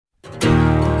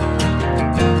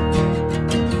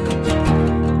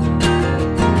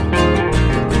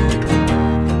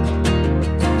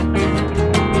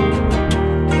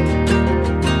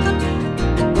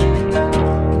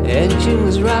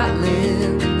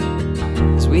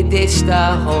we ditched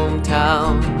our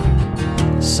hometown.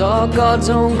 Saw God's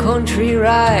own country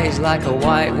rise like a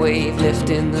white wave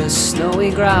lifting the snowy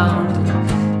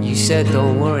ground. You said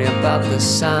don't worry about the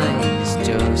signs,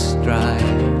 just drive.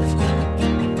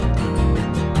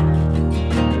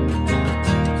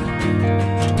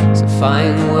 It's a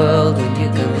fine world when you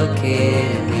can look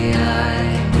in the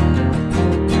eye.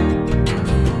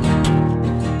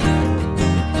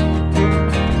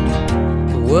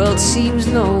 The world seems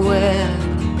nowhere,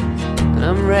 and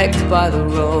I'm wrecked by the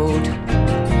road.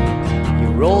 You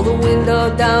roll the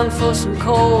window down for some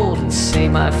cold and say,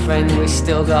 my friend, we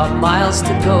still got miles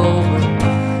to go.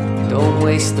 Don't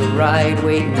waste the ride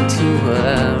waiting to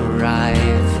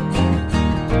arrive.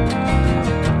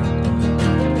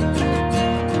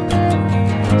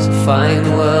 It's a fine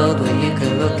world when you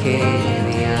can look in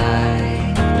the eye.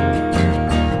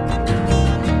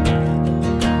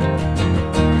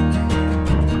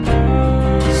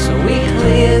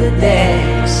 Clear the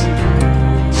decks,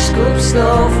 scoop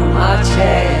snow from our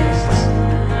chests,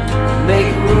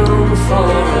 make room for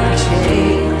a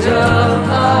change of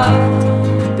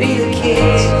heart. Be the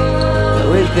kids that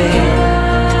we've been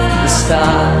from the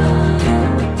start.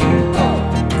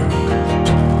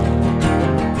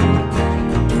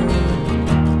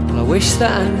 Well, I wish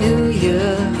that I knew you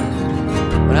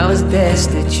when I was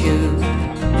destitute,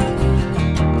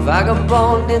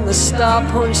 vagabond in the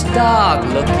star-punched dark,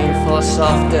 looking for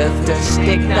soft earth to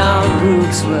stick down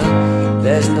roots. Well,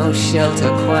 there's no shelter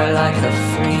quite like a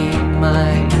free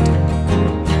mind.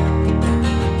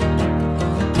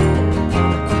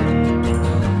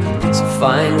 It's a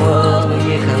fine world when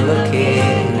you can look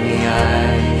in the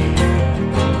eye.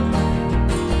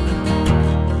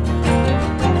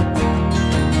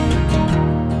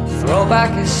 Throw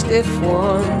back a stiff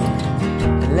one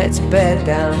and let's bed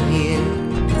down here.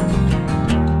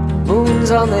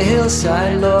 Moon's on the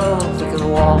hillside, love. We can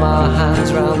warm our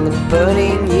hands round the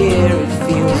burning year. It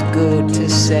feels good to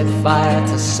set fire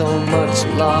to so much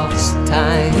lost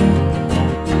time.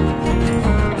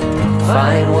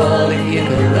 Fine world if you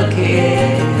can look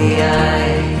in the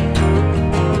eye.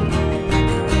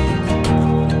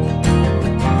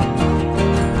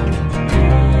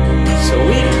 So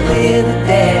we clear the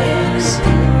decks,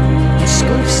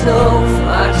 scoop snow from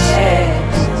our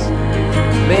chests,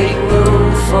 make room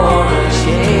for a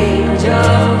change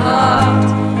of heart.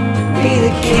 Be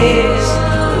the kids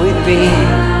we've been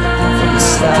from the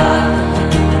start.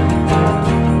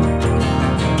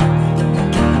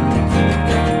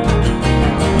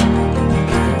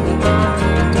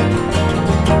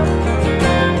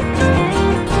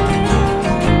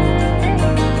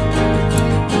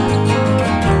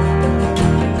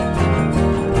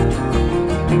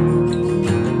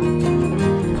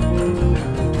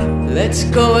 Let's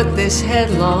go at this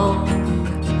headlong,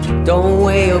 don't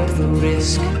weigh up the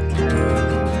risk.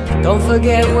 Don't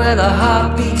forget where the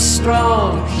heart beats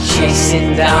strong,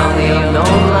 chasing down the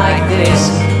unknown like this.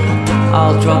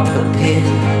 I'll drop the pin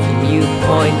and you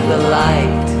point the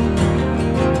light.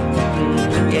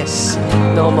 Yes,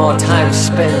 no more time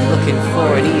spent looking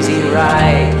for an easy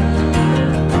ride.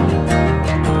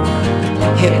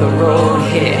 Hit the road,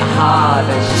 hit it hard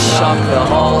and shock the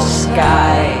whole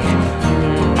sky.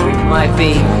 Might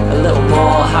be a little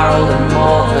more Harold and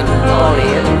Morgan,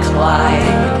 Bonnie and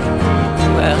Clyde.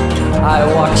 Well, I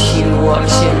watch you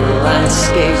watching the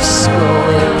landscapes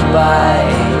scrolling by.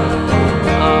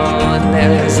 Oh, and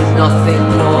there is nothing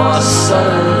more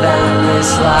southern than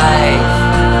this life.